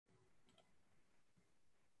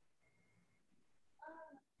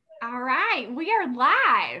All right, we are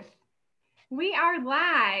live. We are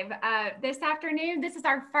live this afternoon. This is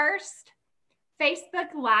our first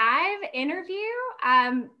Facebook Live interview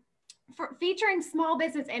featuring small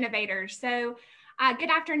business innovators. So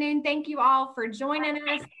good afternoon. Thank you all for joining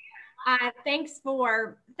us. Thanks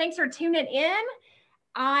for tuning in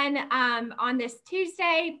on this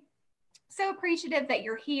Tuesday. So appreciative that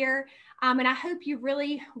you're here. And I hope you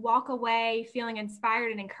really walk away feeling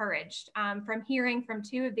inspired and encouraged from hearing from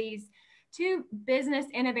two business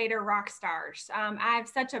innovator rock stars. I have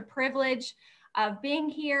such a privilege of being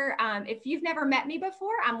here. If you've never met me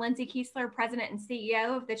before, I'm Lindsay Kiesler, President and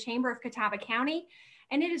CEO of the Chamber of Catawba County.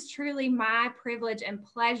 And it is truly my privilege and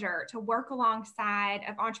pleasure to work alongside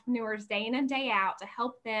of entrepreneurs day in and day out to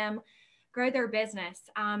help them grow their business.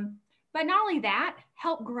 But not only that,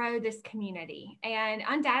 help grow this community. And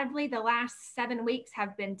undoubtedly, the last 7 weeks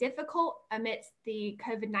have been difficult amidst the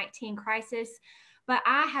COVID-19 crisis. But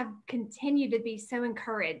I have continued to be so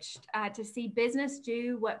encouraged to see business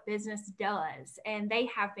do what business does. And they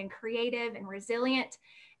have been creative and resilient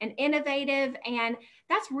and innovative. And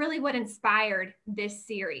that's really what inspired this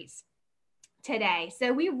series today.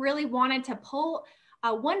 So we really wanted to pull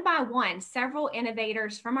one by one several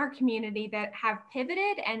innovators from our community that have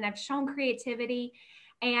pivoted and have shown creativity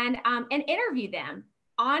and interview them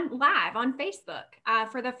live on Facebook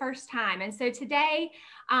for the first time. And so today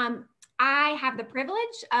I have the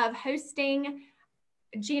privilege of hosting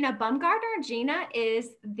Gina Bumgarner. Gina is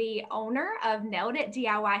the owner of Nailed It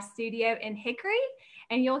DIY Studio in Hickory,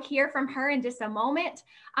 and you'll hear from her in just a moment.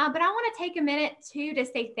 But I want to take a minute too to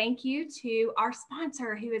say thank you to our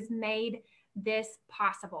sponsor who has made this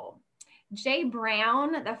possible. Jay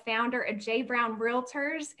Brown, the founder of Jay Brown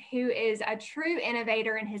Realtors, who is a true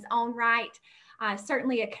innovator in his own right,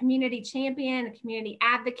 certainly a community champion, a community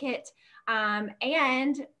advocate,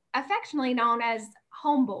 and affectionately known as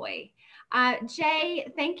Homeboy.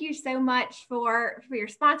 Jay, thank you so much for your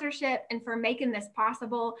sponsorship and for making this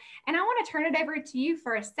possible. And I want to turn it over to you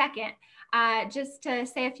for a second, just to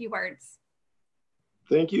say a few words.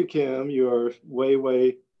 Thank you, Kim. You are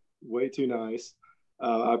way too nice.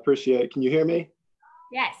 I appreciate, can you hear me?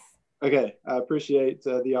 Yes. Okay, I appreciate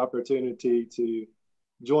the opportunity to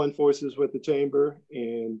join forces with the Chamber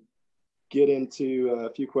and get into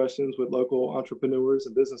a few questions with local entrepreneurs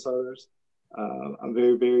and business owners. I'm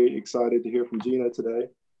very excited to hear from Gina today,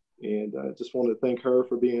 and I just want to thank her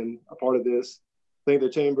for being a part of this. Thank the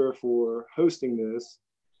Chamber for hosting this,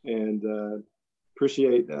 and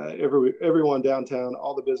appreciate everyone downtown,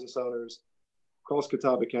 all the business owners across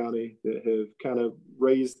Catawba County that have kind of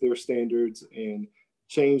raised their standards and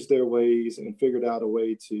changed their ways and figured out a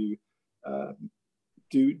way to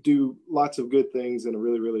do lots of good things in a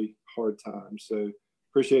really hard time. So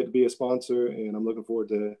appreciate to be a sponsor, and I'm looking forward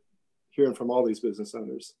to hearing from all these business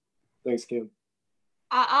owners. Thanks, Kim.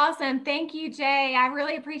 Awesome. Thank you, Jay. I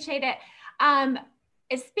really appreciate it.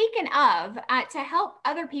 Speaking of, to help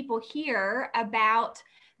other people hear about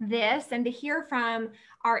this and to hear from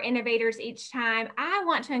our innovators each time, I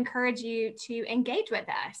want to encourage you to engage with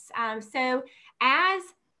us. So as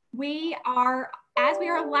we are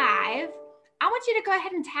live, I want you to go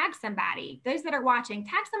ahead and tag somebody. Those that are watching,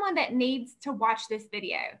 tag someone that needs to watch this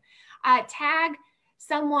video. Tag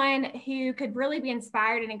someone who could really be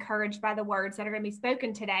inspired and encouraged by the words that are going to be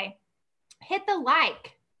spoken today. Hit the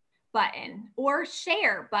like button or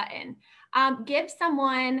share button. Give us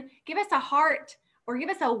a heart or give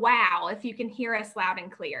us a wow if you can hear us loud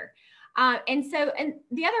and clear. And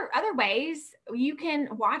the other ways, you can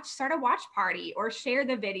start a watch party or share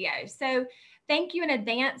the video. So thank you in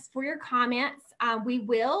advance for your comments. We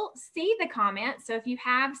will see the comments. So if you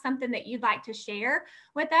have something that you'd like to share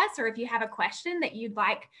with us, or if you have a question that you'd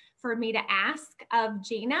like for me to ask of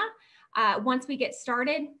Gina, once we get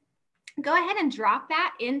started, go ahead and drop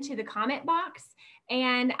that into the comment box,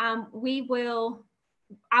 and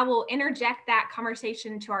I will interject that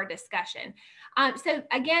conversation to our discussion. So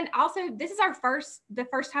again, also, this is the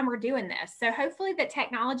first time we're doing this. So hopefully the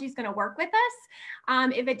technology is going to work with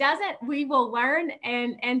us. If it doesn't, we will learn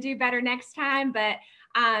and do better next time. But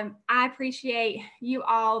I appreciate you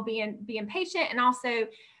all being patient and also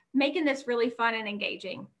making this really fun and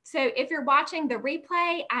engaging. So if you're watching the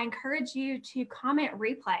replay, I encourage you to comment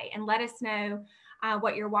replay and let us know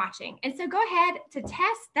what you're watching. And so go ahead to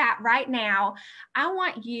test that right now. I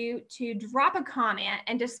want you to drop a comment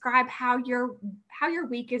and describe how your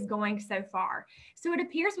week is going so far. So it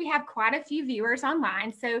appears we have quite a few viewers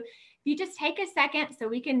online. So if you just take a second so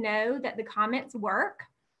we can know that the comments work,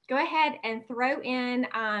 go ahead and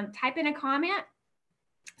type in a comment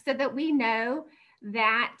so that we know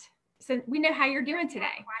how you're doing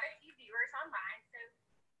today.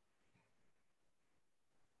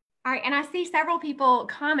 All right, and I see several people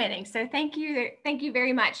commenting, so thank you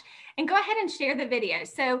very much. And go ahead and share the video.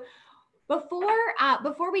 So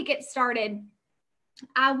before we get started,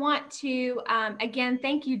 I want to again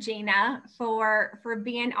thank you, Gina, for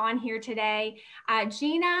being on here today.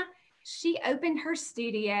 Gina, she opened her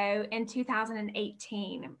studio in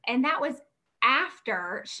 2018, and that was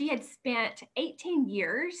after she had spent 18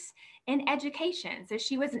 years in education. So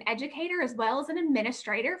she was an educator as well as an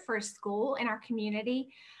administrator for a school in our community.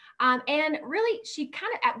 And really, she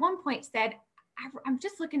kind of at one point said, I'm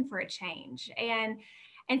just looking for a change.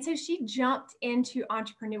 And so she jumped into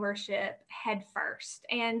entrepreneurship head first.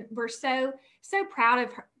 And we're so proud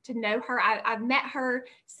of her to know her. I've met her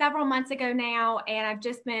several months ago now, and I've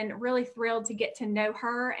just been really thrilled to get to know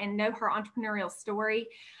her and know her entrepreneurial story.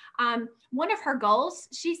 One of her goals,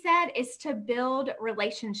 she said, is to build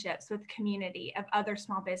relationships with community of other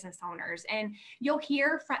small business owners. And you'll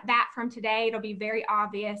hear that from today. It'll be very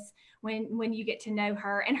obvious when you get to know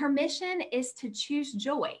her. And her mission is to choose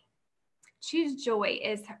joy. Choose joy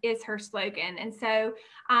is her slogan. And so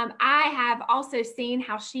I have also seen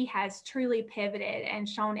how she has truly pivoted and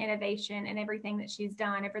shown innovation in everything that she's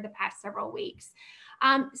done over the past several weeks.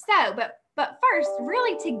 But first,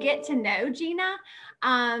 really to get to know Gina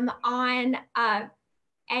on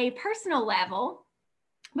a personal level,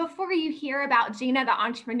 before you hear about Gina the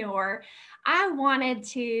entrepreneur, I wanted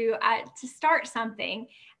to start something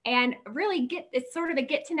and really it's sort of a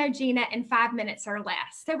get to know Gina in 5 minutes or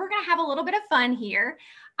less. So we're going to have a little bit of fun here,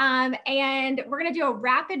 and we're going to do a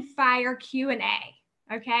rapid fire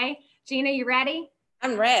Q&A. Okay, Gina, you ready?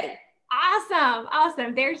 I'm ready.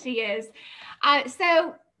 Awesome. There she is.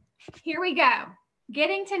 So here we go.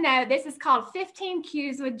 Getting to know. This is called 15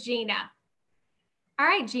 Qs with Gina. All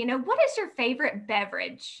right, Gina, what is your favorite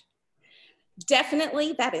beverage?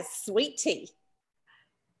 Definitely, that is sweet tea.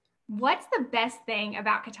 What's the best thing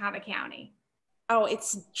about Catawba County? Oh,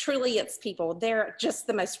 it's people. They're just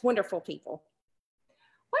the most wonderful people.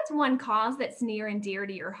 What's one cause that's near and dear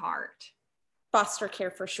to your heart? Foster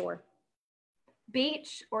care for sure.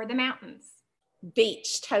 Beach or the mountains?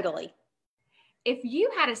 Beach, totally. If you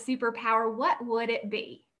had a superpower, what would it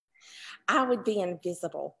be? I would be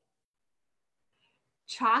invisible.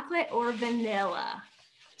 Chocolate or vanilla?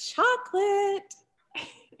 Chocolate.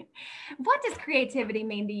 What does creativity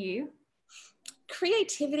mean to you?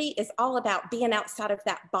 Creativity is all about being outside of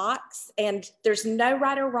that box, and there's no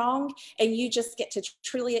right or wrong, and you just get to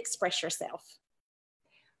truly express yourself.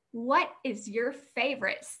 What is your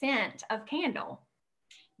favorite scent of candle?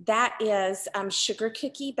 That is sugar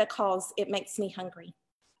cookie, because it makes me hungry.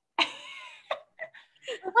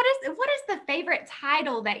 What is the favorite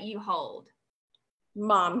title that you hold?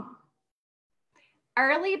 Mom.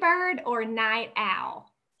 Early bird or night owl?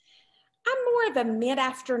 I'm more of a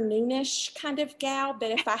mid-afternoonish kind of gal,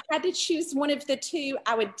 but if I had to choose one of the two,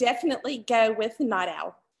 I would definitely go with night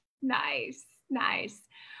owl. Nice.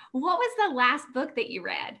 What was the last book that you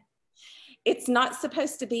read? It's Not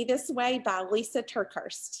Supposed to Be This Way by Lisa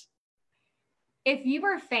Turkhurst. If you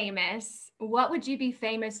were famous, what would you be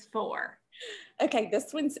famous for? Okay,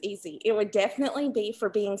 this one's easy. It would definitely be for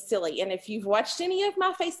being silly. And if you've watched any of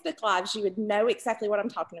my Facebook Lives, you would know exactly what I'm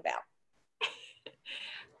talking about.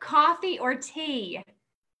 Coffee or tea?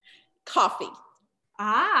 Coffee.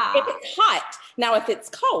 If it's hot. Now, if it's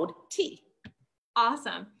cold, tea.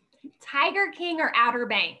 Awesome. Tiger King or Outer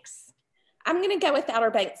Banks? I'm going to go with Outer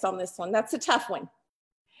Banks on this one. That's a tough one.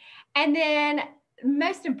 And then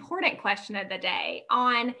most important question of the day,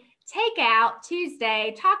 on Takeout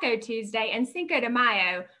Tuesday, Taco Tuesday, and Cinco de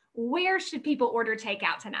Mayo, where should people order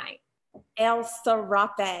takeout tonight? El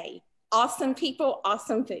Sarape. Awesome people,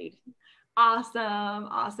 awesome food.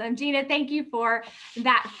 Awesome. Gina, thank you for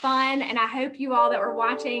that fun. And I hope you all that were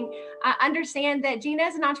watching understand that Gina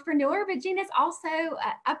is an entrepreneur, but Gina's also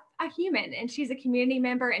a human, and she's a community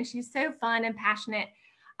member, and she's so fun and passionate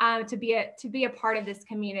to be a part of this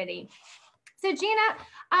community. So Gina,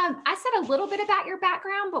 I said a little bit about your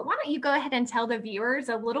background, but why don't you go ahead and tell the viewers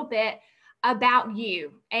a little bit about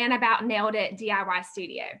you and about Nailed It DIY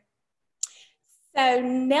Studio. So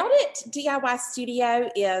Nailed It DIY Studio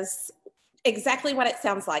is exactly what it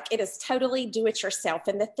sounds like. It is totally do-it-yourself.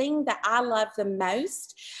 And the thing that I love the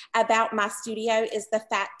most about my studio is the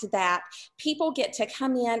fact that people get to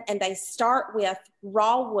come in and they start with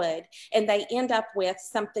raw wood and they end up with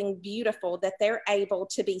something beautiful that they're able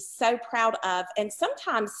to be so proud of, and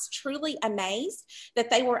sometimes truly amazed that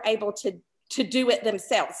they were able to to do it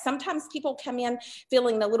themselves. Sometimes people come in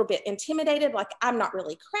feeling a little bit intimidated, like I'm not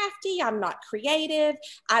really crafty, I'm not creative,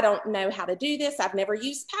 I don't know how to do this, I've never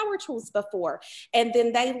used power tools before. And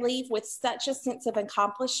then they leave with such a sense of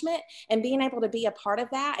accomplishment, and being able to be a part of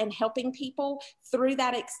that and helping people through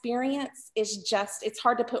that experience is just, it's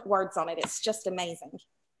hard to put words on it. It's just amazing.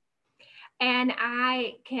 And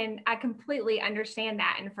I completely understand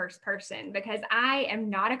that in first person, because I am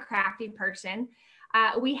not a crafty person.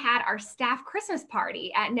 We had our staff Christmas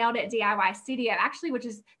party at Nailed It DIY Studio, actually, which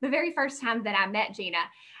is the very first time that I met Gina.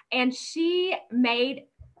 And she made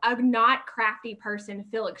a not crafty person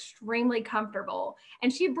feel extremely comfortable.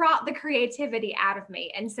 And she brought the creativity out of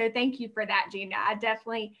me. And so thank you for that, Gina. I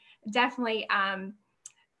definitely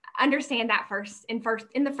understand that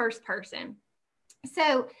in the first person.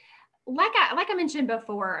 So like I mentioned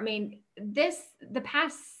before, I mean, the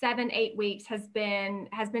past 7-8 weeks has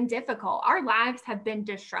been difficult. Our lives have been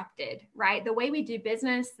disrupted, right? The way we do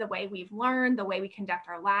business, the way we've learned, the way we conduct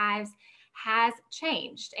our lives has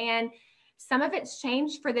changed. And some of it's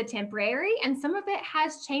changed for the temporary, and some of it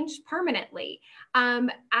has changed permanently.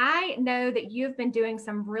 I know that you've been doing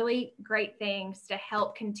some really great things to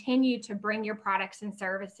help continue to bring your products and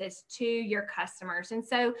services to your customers. And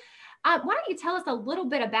so why don't you tell us a little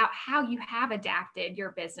bit about how you have adapted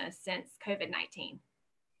your business since COVID-19?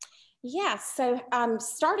 Yeah, so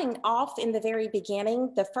starting off in the very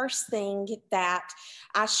beginning, the first thing that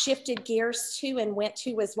I shifted gears to and went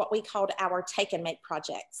to was what we called our take and make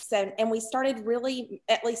projects. So, and we started really,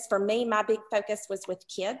 at least for me, my big focus was with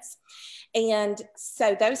kids. And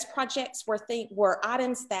so those projects were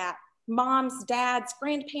items that moms, dads,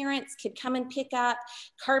 grandparents could come and pick up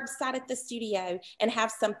curbside at the studio and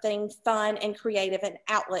have something fun and creative, an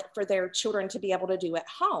outlet for their children to be able to do at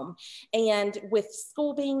home. And with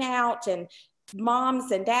school being out and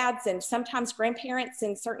moms and dads and sometimes grandparents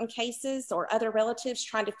in certain cases or other relatives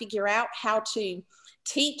trying to figure out how to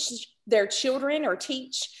teach their children or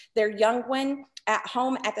teach their young one at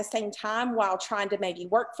home at the same time while trying to maybe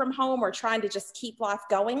work from home or trying to just keep life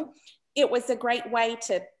going, it was a great way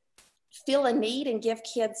to feel a need and give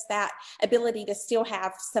kids that ability to still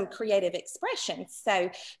have some creative expression.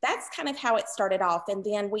 So that's kind of how it started off. And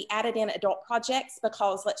then we added in adult projects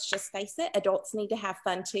because, let's just face it, adults need to have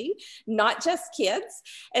fun too, not just kids.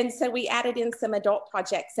 And so we added in some adult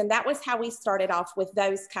projects, and that was how we started off with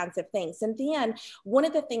those kinds of things. And then one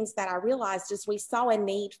of the things that I realized is we saw a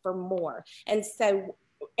need for more. And so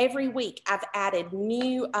every week I've added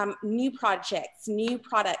new projects, new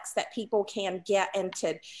products that people can get and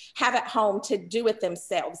to have at home to do it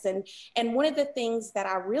themselves. And one of the things that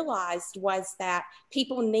I realized was that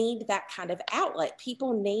people need that kind of outlet.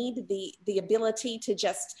 People need the ability to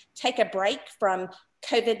just take a break from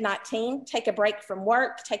COVID-19, take a break from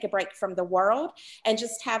work, take a break from the world, and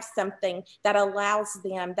just have something that allows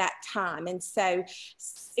them that time. And so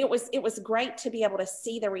it was great to be able to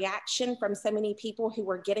see the reaction from so many people who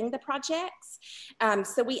were getting the projects.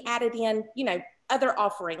 So we added in, other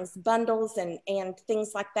offerings, bundles and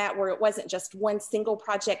things like that, where it wasn't just one single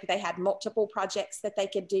project. They had multiple projects that they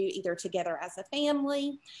could do either together as a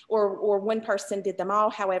family or one person did them all,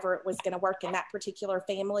 however it was going to work in that particular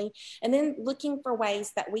family. And then looking for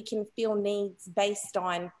ways that we can fill needs based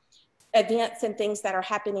on events and things that are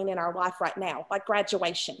happening in our life right now, like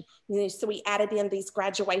graduation. So we added in these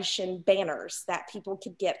graduation banners that people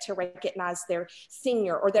could get to recognize their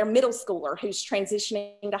senior or their middle schooler who's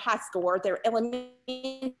transitioning to high school, or their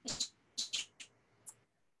elementary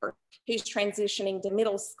who's transitioning to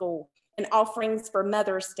middle school, and offerings for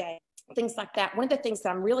Mother's Day, things like that. One of the things that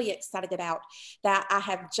I'm really excited about that I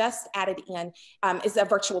have just added in is a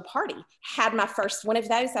virtual party. Had my first one of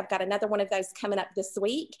those. I've got another one of those coming up this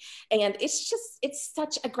week. And it's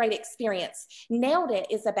such a great experience. Nailed It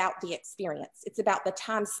is about the experience. It's about the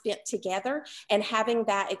time spent together and having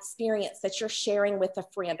that experience that you're sharing with a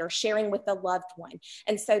friend or sharing with a loved one.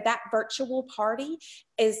 And so that virtual party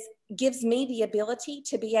gives me the ability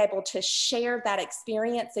to be able to share that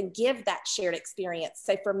experience and give that shared experience.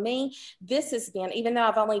 So for me, this has been, even though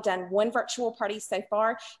I've only done one virtual party so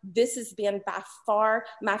far, this has been by far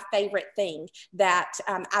my favorite thing that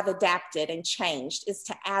I've adapted and changed, is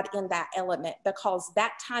to add in that element, because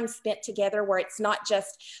that time spent together where it's not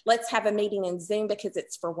just, let's have a meeting in Zoom because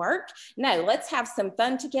it's for work. No, let's have some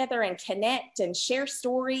fun together and connect and share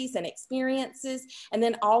stories and experiences, and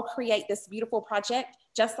then all create this beautiful project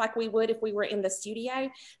just like we would if we were in the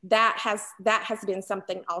studio. That has been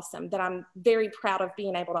something awesome that I'm very proud of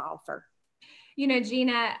being able to offer.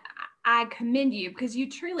 Gina, I commend you because you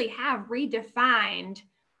truly have redefined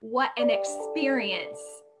what an experience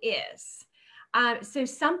is. So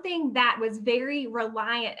something that was very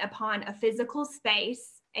reliant upon a physical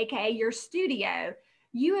space, aka your studio,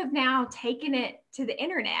 you have now taken it to the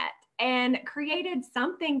internet and created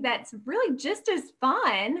something that's really just as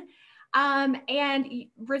fun, and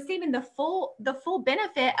receiving the full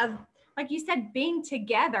benefit of, like you said, being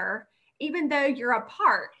together, even though you're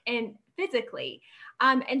apart and physically.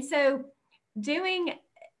 And so doing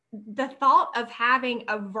the thought of having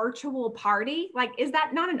a virtual party, like, is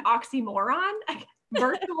that not an oxymoron?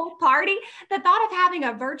 Virtual party? The thought of having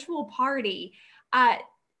a virtual party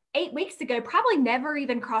 8 weeks ago probably never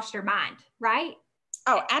even crossed your mind, right?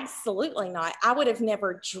 Oh, absolutely not. I would have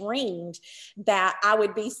never dreamed that I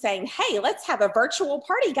would be saying, hey, let's have a virtual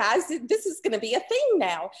party, guys. This is going to be a thing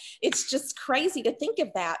now. It's just crazy to think of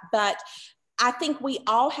that. But I think we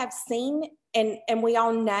all have seen and we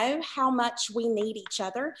all know how much we need each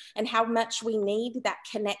other and how much we need that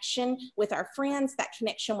connection with our friends, that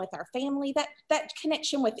connection with our family, that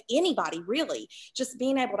connection with anybody, really, just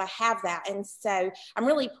being able to have that. And so I'm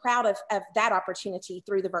really proud of that opportunity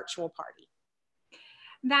through the virtual party.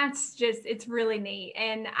 That's just, it's really neat.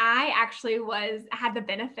 And I actually had the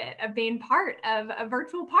benefit of being part of a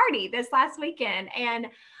virtual party this last weekend. And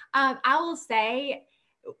I will say,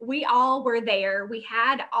 we all were there. We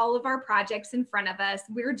had all of our projects in front of us.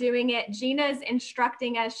 We're doing it. Gina's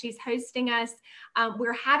instructing us. She's hosting us.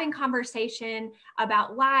 We're having conversation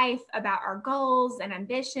about life, about our goals and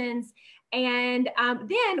ambitions. And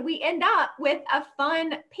then we end up with a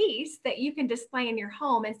fun piece that you can display in your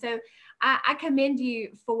home. And so I commend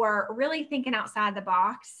you for really thinking outside the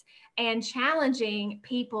box and challenging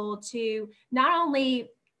people to not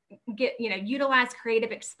only utilize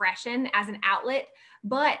creative expression as an outlet,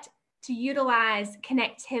 but to utilize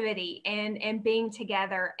connectivity and being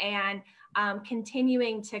together and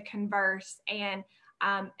continuing to converse and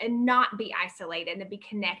not be isolated and be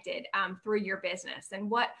connected through your business. And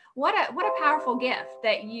what a powerful gift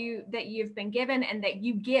that you've been given and that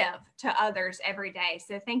you give to others every day.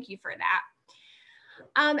 So thank you for that.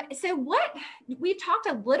 So we've talked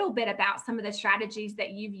a little bit about some of the strategies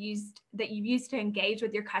that you've used to engage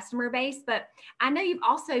with your customer base, but I know you've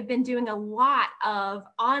also been doing a lot of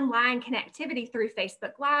online connectivity through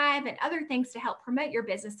Facebook Live and other things to help promote your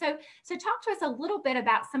business. So talk to us a little bit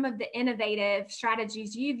about some of the innovative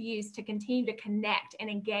strategies you've used to continue to connect and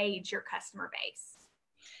engage your customer base.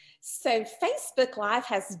 So Facebook Live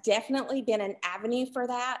has definitely been an avenue for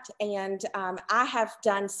that. And I have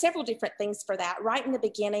done several different things for that. Right in the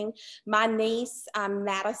beginning, my niece,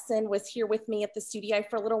 Madison, was here with me at the studio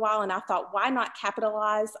for a little while. And I thought, why not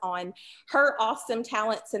capitalize on her awesome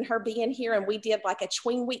talents and her being here? And we did like a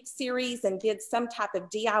tween week series and did some type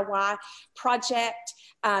of DIY project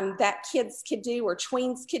that kids could do or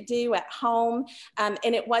tweens could do at home. And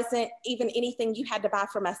it wasn't even anything you had to buy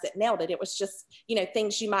from us at Nailed It. It was just,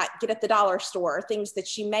 things you might get at the dollar store, or things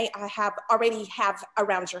that you may already have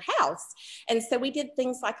around your house. And so we did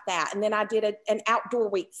things like that. And then I did an outdoor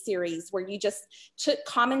week series where you just took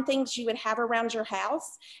common things you would have around your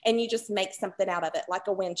house and you just make something out of it, like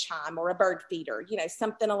a wind chime or a bird feeder,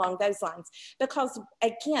 something along those lines. Because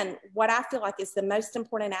again, what I feel like is the most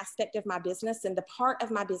important aspect of my business, and the part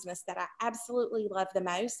of my business that I absolutely love the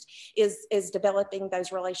most, is developing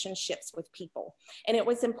those relationships with people. And it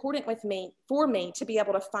was important for me to be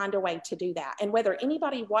able to find a way to do that. And whether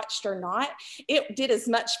anybody watched or not, it did as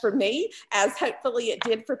much for me as hopefully it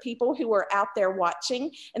did for people who were out there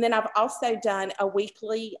watching. And then I've also done a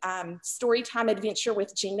weekly story time adventure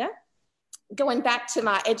with Gina, going back to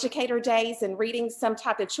my educator days and reading some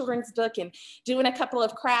type of children's book and doing a couple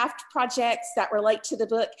of craft projects that relate to the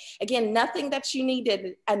book. Again, nothing that you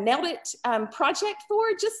needed a Nailed It project for,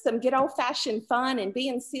 just some good old fashioned fun and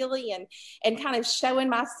being silly and kind of showing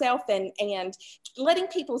myself and letting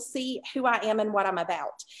people see who I am and what I'm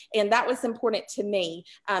about. And that was important to me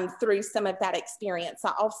through some of that experience.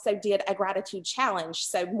 I also did a gratitude challenge,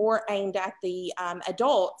 so more aimed at the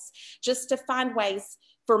adults, just to find ways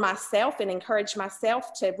for myself and encourage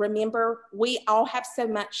myself to remember we all have so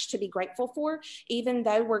much to be grateful for, even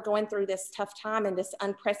though we're going through this tough time and this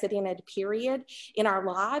unprecedented period in our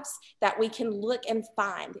lives, that we can look and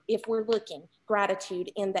find, if we're looking,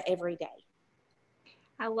 gratitude in the everyday.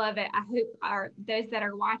 I love it. I hope those that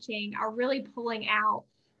are watching are really pulling out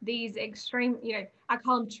these extreme, I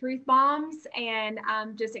call them truth bombs, and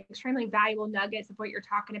just extremely valuable nuggets of what you're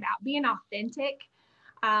talking about. Being authentic,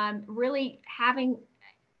 really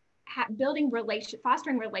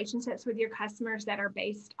fostering relationships with your customers that are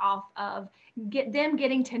based off of them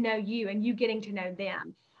getting to know you and you getting to know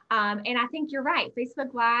them. And I think you're right.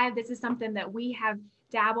 Facebook Live, this is something that we have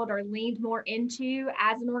dabbled or leaned more into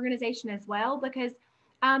as an organization as well, because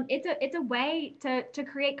it's a way to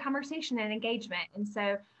create conversation and engagement. And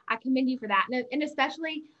so I commend you for that. And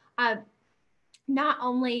especially not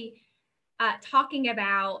only talking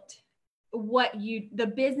about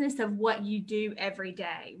the business of what you do every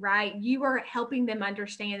day, right? You are helping them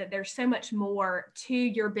understand that there's so much more to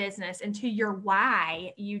your business and to your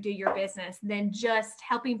why you do your business than just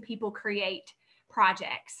helping people create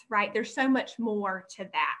projects, right? There's so much more to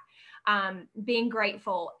that. Being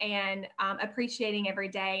grateful and appreciating every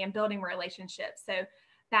day and building relationships. So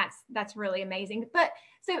that's really amazing. But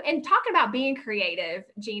so in talking about being creative,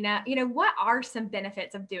 Gina, what are some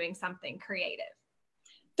benefits of doing something creative?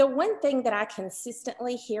 The one thing that I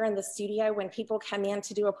consistently hear in the studio when people come in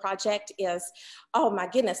to do a project is, oh my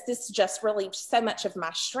goodness, this just relieved so much of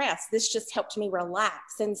my stress. This just helped me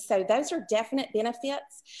relax. And so those are definite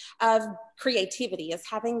benefits of creativity, is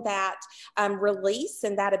having that release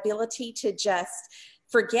and that ability to just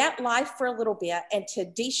forget life for a little bit and to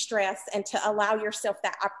de-stress and to allow yourself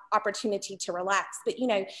that opportunity to relax. But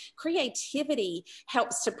creativity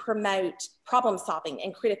helps to promote problem solving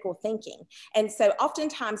and critical thinking. And so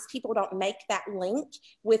oftentimes people don't make that link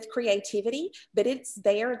with creativity, but it's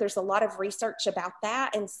there. There's a lot of research about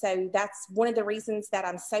that. And so that's one of the reasons that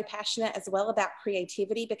I'm so passionate as well about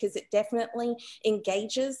creativity, because it definitely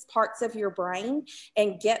engages parts of your brain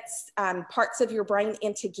and gets parts of your brain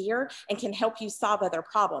into gear and can help you solve other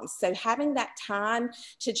problems. So having that time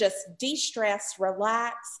to just de-stress,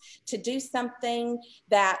 relax, to do something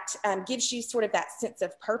that gives you sort of that sense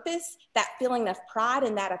of purpose, that feeling of pride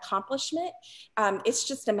and that accomplishment, it's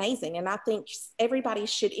just amazing. And I think everybody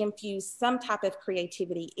should infuse some type of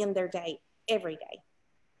creativity in their day, every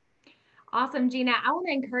day. Awesome, Gina. I want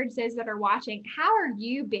to encourage those that are watching. How are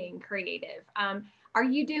you being creative? Are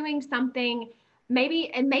you doing something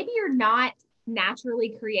maybe you're not naturally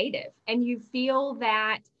creative and you feel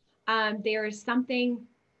that there is something,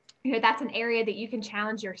 that's an area that you can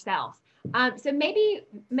challenge yourself. So maybe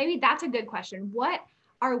that's a good question. What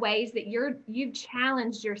are ways that you've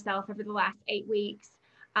challenged yourself over the last 8 weeks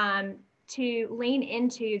to lean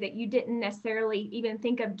into that you didn't necessarily even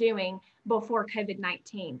think of doing before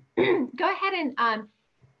COVID-19? Go ahead and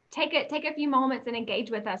take a few moments and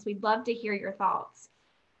engage with us. We'd love to hear your thoughts.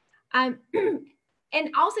 And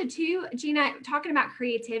also too, Gina, talking about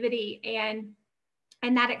creativity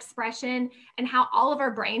and that expression and how all of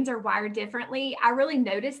our brains are wired differently. I really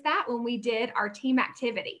noticed that when we did our team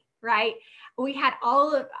activity, right? We had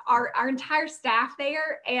all of our entire staff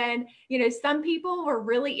there, and some people were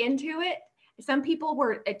really into it. Some people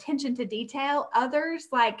were attention to detail. Others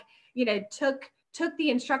took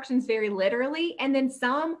the instructions very literally, and then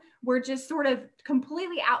some were just sort of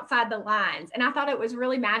completely outside the lines. And I thought it was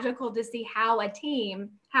really magical to see how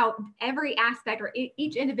every aspect or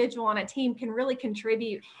each individual on a team can really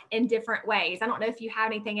contribute in different ways. I don't know if you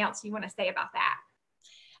have anything else you want to say about that.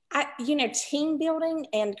 Team building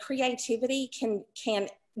and creativity can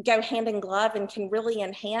go hand in glove and can really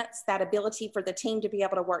enhance that ability for the team to be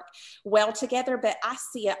able to work well together. But I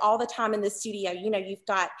see it all the time in the studio. You've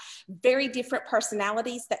got very different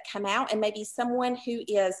personalities that come out, and maybe someone who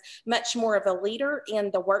is much more of a leader in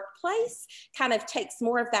the workplace kind of takes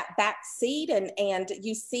more of that back seat, and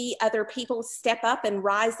you see other people step up and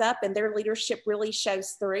rise up, and their leadership really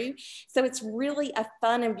shows through. So it's really a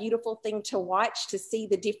fun and beautiful thing to watch, to see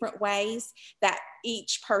the different ways that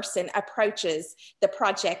each person approaches the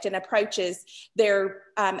project and approaches their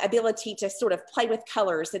ability to sort of play with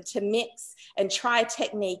colors and to mix and try a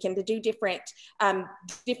technique and to do different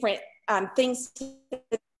things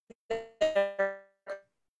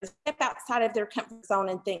step outside of their comfort zone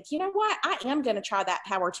and think, what, I am going to try that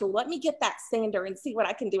power tool. Let me get that sander and see what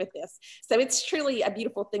I can do with this. So it's truly a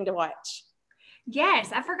beautiful thing to watch.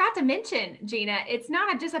 Yes, I forgot to mention, Gina, it's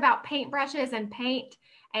not just about paintbrushes and paint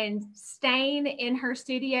and stain in her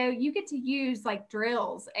studio. You get to use like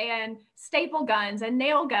drills and staple guns and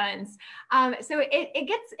nail guns. So it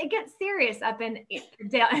gets serious up in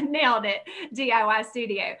Nailed It DIY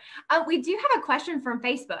Studio. We do have a question from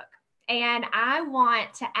Facebook, and I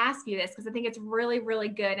want to ask you this because I think it's really, really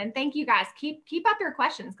good. And thank you guys. Keep up your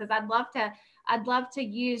questions, because I'd love to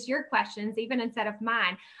use your questions even instead of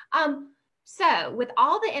mine. So with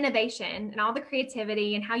all the innovation and all the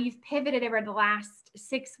creativity and how you've pivoted over the last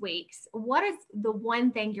 6 weeks, what is the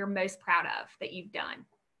one thing you're most proud of that you've done?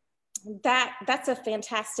 That's a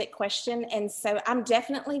fantastic question. And so I'm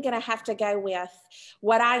definitely going to have to go with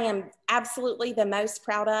what I am absolutely the most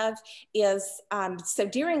proud of is, so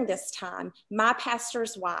during this time, my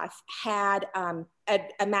pastor's wife had a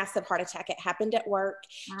a massive heart attack. It happened at work.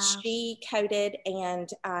 Wow. She coded and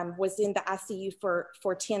was in the ICU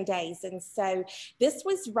for 10 days. And so this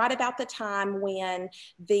was right about the time when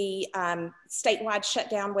the statewide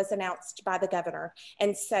shutdown was announced by the governor.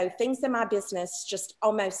 And so things in my business just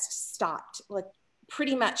almost stopped, like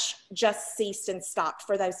pretty much just ceased and stopped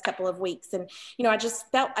for those couple of weeks. And, you know, I just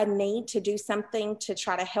felt a need to do something to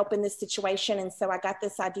try to help in this situation. And so I got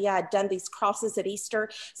this idea. I'd done these crosses at Easter.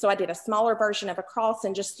 So I did a smaller version of a cross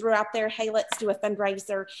and just threw out there, hey, let's do a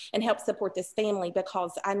fundraiser and help support this family,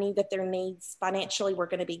 because I knew that their needs financially were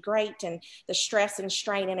going to be great, and the stress and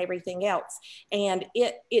strain and everything else. And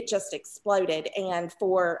it just exploded. And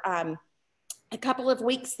for a couple of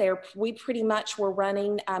weeks there, we pretty much were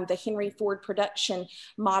running the Henry Ford production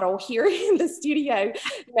model here in the studio,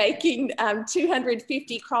 making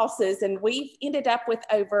 250 crosses. And we ended up with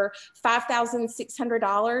over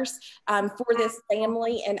 $5,600 for this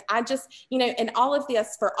family. And I just, you know, and all of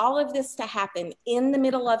this, for all of this to happen in the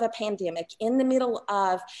middle of a pandemic, in the middle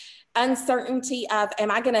of uncertainty of, am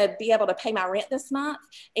I going to be able to pay my rent this month?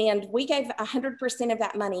 And we gave 100% of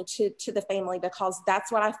that money to the family, because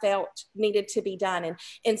that's what I felt needed to be done.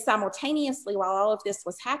 And simultaneously, while all of this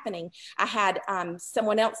was happening, I had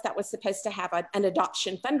someone else that was supposed to have an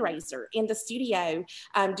adoption fundraiser in the studio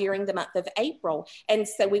during the month of April. And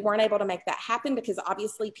so we weren't able to make that happen because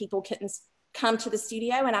obviously people couldn't come to the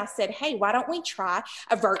studio. And I said, hey, why don't we try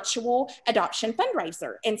a virtual adoption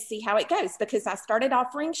fundraiser and see how it goes? Because I started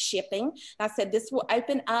offering shipping. I said, this will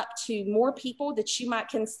open up to more people that you might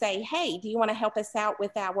can say, hey, do you want to help us out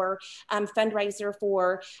with our fundraiser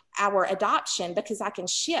for our adoption? Because I can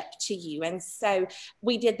ship to you. And so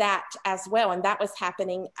we did that as well. And that was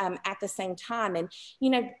happening at the same time. And, you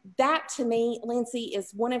know, that to me, Lindsay,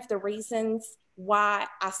 is one of the reasons why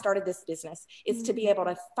I started this business, is to be able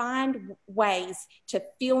to find ways to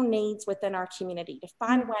fill needs within our community, to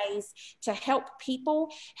find ways to help people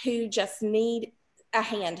who just need a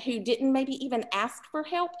hand, who didn't maybe even ask for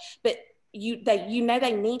help, but you know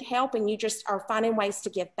they need help, and you just are finding ways to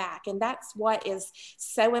give back. And that's what is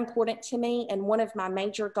so important to me. And one of my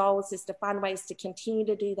major goals is to find ways to continue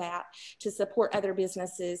to do that, to support other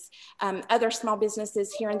businesses, other small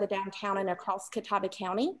businesses here in the downtown and across Catawba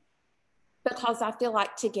County, because I feel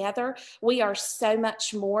like together we are so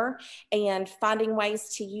much more, and finding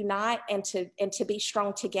ways to unite and to be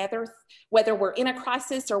strong together, whether we're in a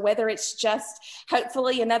crisis or whether it's just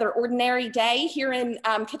hopefully another ordinary day here in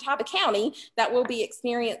Catawba County that we'll be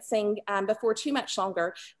experiencing before too much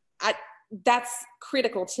longer. That's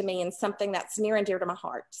critical to me and something that's near and dear to my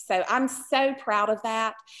heart. So I'm so proud of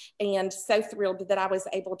that, and so thrilled that I was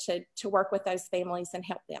able to work with those families and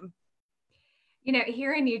help them. You know,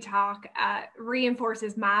 hearing you talk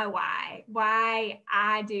reinforces my why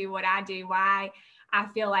I do what I do, why I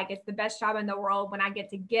feel like it's the best job in the world when I get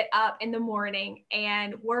to get up in the morning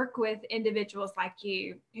and work with individuals like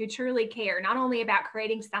you who truly care, not only about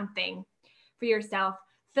creating something for yourself,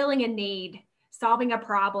 filling a need, solving a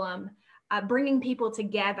problem, bringing people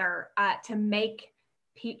together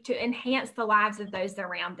to enhance the lives of those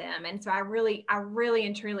around them. And so I really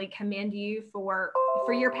and truly commend you for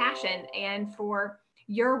your passion and for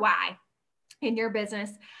your why in your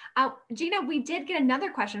business. Gina, we did get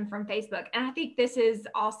another question from Facebook, and I think this is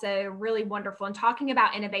also really wonderful. And talking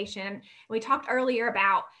about innovation, we talked earlier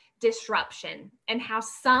about disruption and how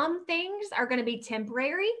some things are going to be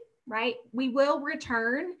temporary, right? We will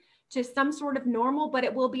return to some sort of normal, but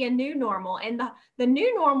it will be a new normal. And the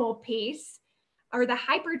new normal piece, or the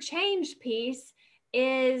hyper change piece,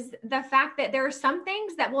 is the fact that there are some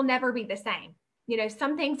things that will never be the same. You know,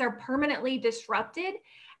 some things are permanently disrupted,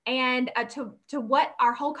 and to what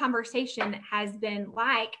our whole conversation has been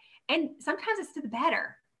like, and sometimes it's to the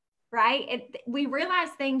better, right? We realize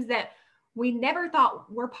things that we never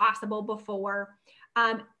thought were possible before.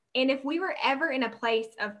 And if we were ever in a place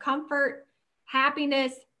of comfort,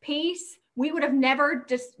 happiness, peace, we would have never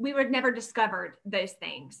discovered those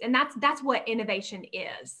things. And that's what innovation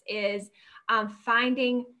is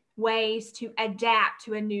finding ways to adapt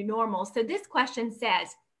to a new normal. So this question says,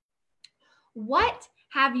 what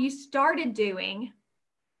have you started doing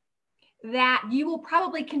that you will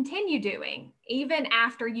probably continue doing even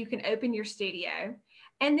after you can open your studio?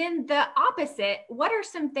 And then the opposite, what are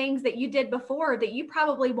some things that you did before that you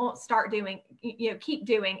probably won't start doing, keep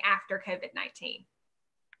doing after COVID-19?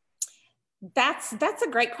 That's a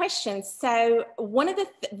great question. So one of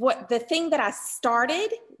the thing that I started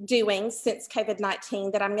doing since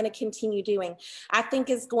COVID-19 that I'm going to continue doing, I think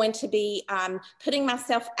is going to be putting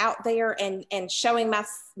myself out there and showing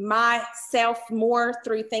myself more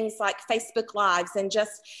through things like Facebook Lives and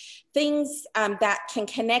just things that can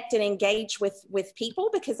connect and engage with people,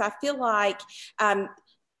 because I feel like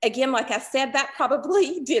again, like I said, that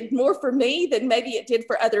probably did more for me than maybe it did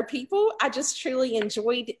for other people. I just truly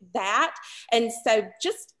enjoyed that. And so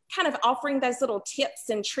just kind of offering those little tips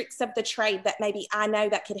and tricks of the trade that maybe I know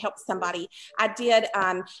that could help somebody. I did,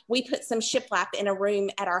 we put some shiplap in a room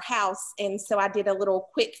at our house. And so I did a little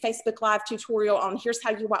quick Facebook Live tutorial on here's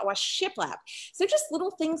how you whitewash shiplap. So just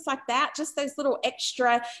little things like that, just those little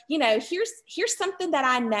extra, you know, here's something that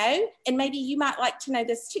I know, and maybe you might like to know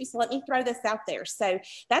this too. So let me throw this out there. So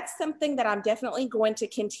that's something that I'm definitely going to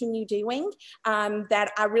continue doing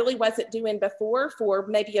that I really wasn't doing before for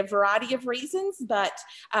maybe a variety of reasons, but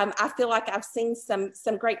I feel like I've seen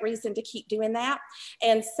some great reason to keep doing that.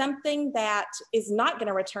 And something that is not going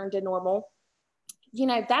to return to normal, you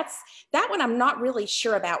know, that one I'm not really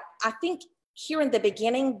sure about. I think here in the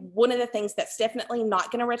beginning, one of the things that's definitely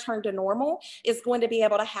not going to return to normal is going to be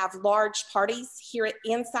able to have large parties here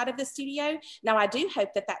inside of the studio. Now, I do hope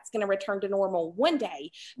that that's going to return to normal one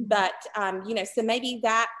day, but, you know, so maybe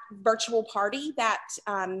that virtual party that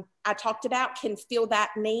I talked about can fill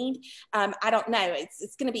that need. I don't know.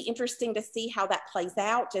 It's going to be interesting to see how that plays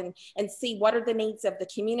out and see what are the needs of the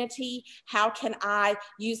community. How can I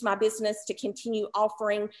use my business to continue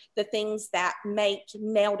offering the things that make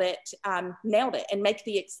Nailed It and make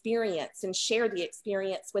the experience and share the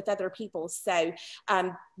experience with other people. So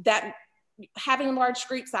that having large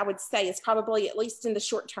groups, I would say, is probably, at least in the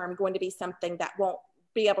short term, going to be something that won't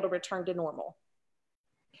be able to return to normal.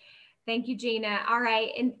 Thank you, Gina. All right.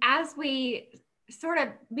 And as we sort of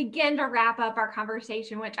begin to wrap up our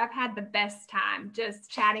conversation, which I've had the best time just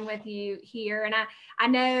chatting with you here. And I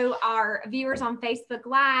know our viewers on Facebook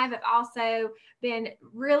Live have also been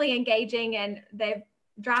really engaging, and they've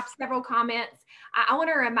dropped several comments. I want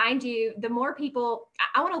to remind you, the more people,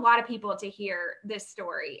 I want a lot of people to hear this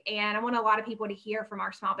story, and I want a lot of people to hear from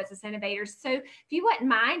our small business innovators. So if you wouldn't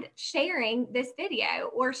mind sharing this video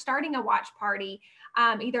or starting a watch party,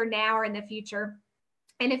 either now or in the future.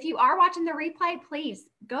 And if you are watching the replay, please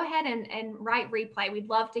go ahead and write replay. We'd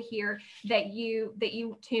love to hear that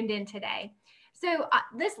you tuned in today. So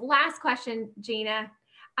this last question, Gina,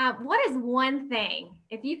 what is one thing,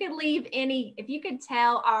 if you could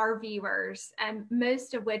tell our viewers,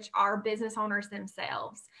 most of which are business owners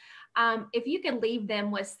themselves, if you could leave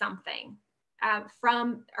them with something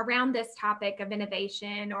from around this topic of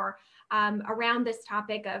innovation, or around this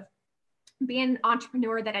topic of being an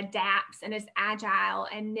entrepreneur that adapts and is agile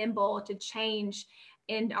and nimble to change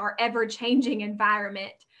in our ever-changing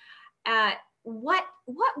environment, what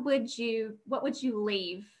would you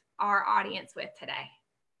leave our audience with today?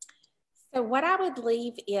 So what I would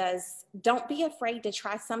leave is, don't be afraid to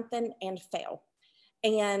try something and fail.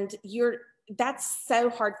 And that's so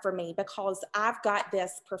hard for me, because I've got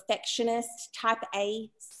this perfectionist type A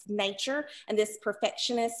nature and this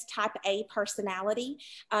perfectionist type A personality.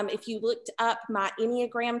 If you looked up my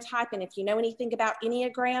Enneagram type, and if you know anything about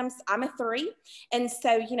Enneagrams, I'm a 3. And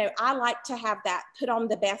so, you know, I like to have that put on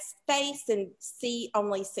the best face and see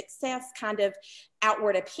only success kind of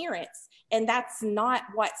outward appearance. And that's not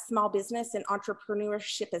what small business and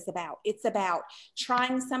entrepreneurship is about. It's about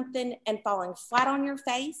trying something and falling flat on your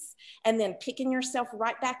face, and then picking yourself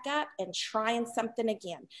right back up and trying something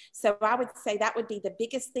again. So I would say that would be the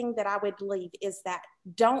biggest thing that I would leave, is that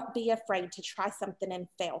don't be afraid to try something and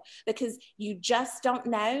fail, because you just don't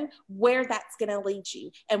know where that's going to lead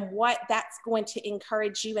you and what that's going to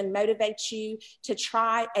encourage you and motivate you to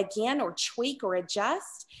try again, or tweak or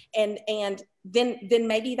adjust. And then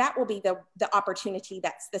maybe that will be the opportunity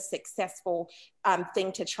that's the successful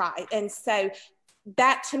thing to try. And so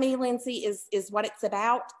that, to me, Lindsay, is what it's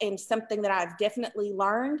about, and something that I've definitely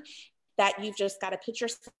learned, that you've just got to put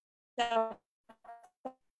yourself there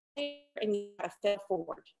and you got to fail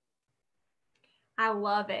forward. I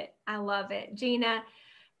love it. I love it. Gina,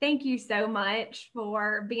 thank you so much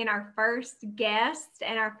for being our first guest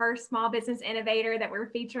and our first small business innovator that we're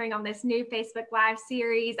featuring on this new Facebook Live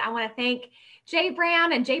series. I want to thank Jay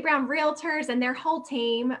Brown and Jay Brown Realtors and their whole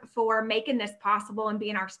team for making this possible and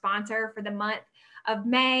being our sponsor for the month of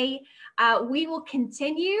May. We will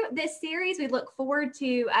continue this series. We look forward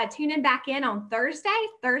to tuning back in on Thursday,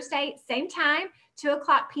 same time,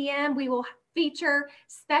 2:00 p.m. We will feature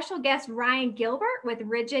special guest Ryan Gilbert with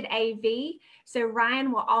Rigid AV. So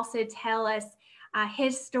Ryan will also tell us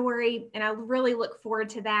his story, and I really look forward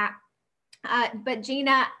to that. But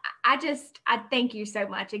Gina, I thank you so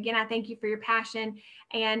much. Again, I thank you for your passion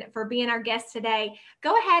and for being our guest today.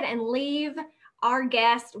 Go ahead and leave our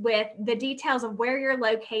guest with the details of where you're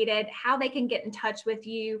located, how they can get in touch with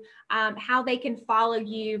you, how they can follow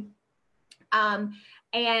you, and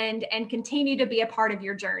continue to be a part of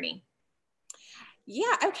your journey.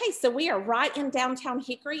 Yeah, okay, so we are right in downtown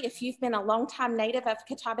Hickory. If you've been a longtime native of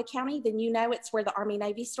Catawba County, then you know it's where the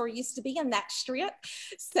Army-Navy store used to be in that strip.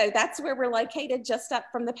 So that's where we're located, just up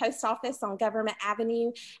from the post office on Government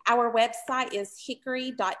Avenue. Our website is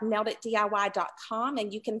hickory.nailditdiy.com,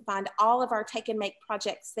 and you can find all of our take and make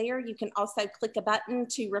projects there. You can also click a button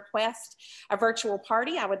to request a virtual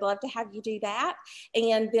party. I would love to have you do that.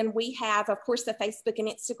 And then we have, of course, the Facebook and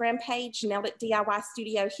Instagram page, Nailed It DIY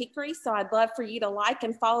Studio Hickory. So I'd love for you to like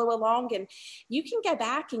and follow along, and you can go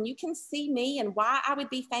back and you can see me and why I would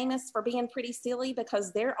be famous for being pretty silly,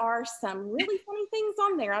 because there are some really funny things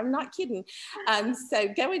on there. I'm not kidding. So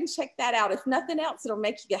go and check that out. If nothing else, it'll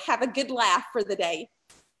make you have a good laugh for the day.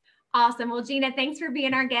 Awesome. Well, Gina, thanks for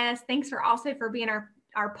being our guest. Thanks for also for being our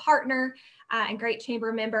partner and great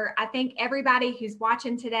chamber member. I think everybody who's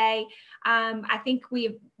watching today, I think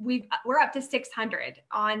we're up to 600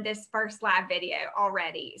 on this first live video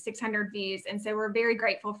already, 600 views. And so we're very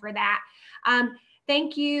grateful for that.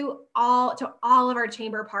 Thank you all to all of our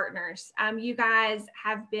chamber partners. You guys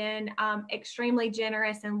have been extremely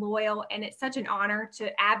generous and loyal, and it's such an honor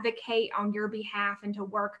to advocate on your behalf and to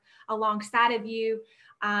work alongside of you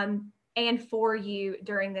and for you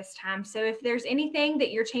during this time. So if there's anything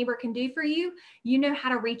that your chamber can do for you, you know how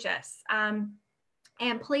to reach us.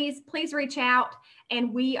 And please reach out,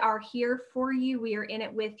 and we are here for you. We are in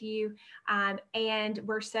it with you. And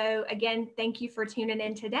we're so, again, thank you for tuning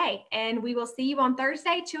in today. And we will see you on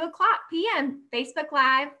Thursday, 2:00 p.m. Facebook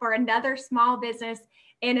Live for another Small Business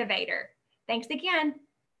Innovator. Thanks again.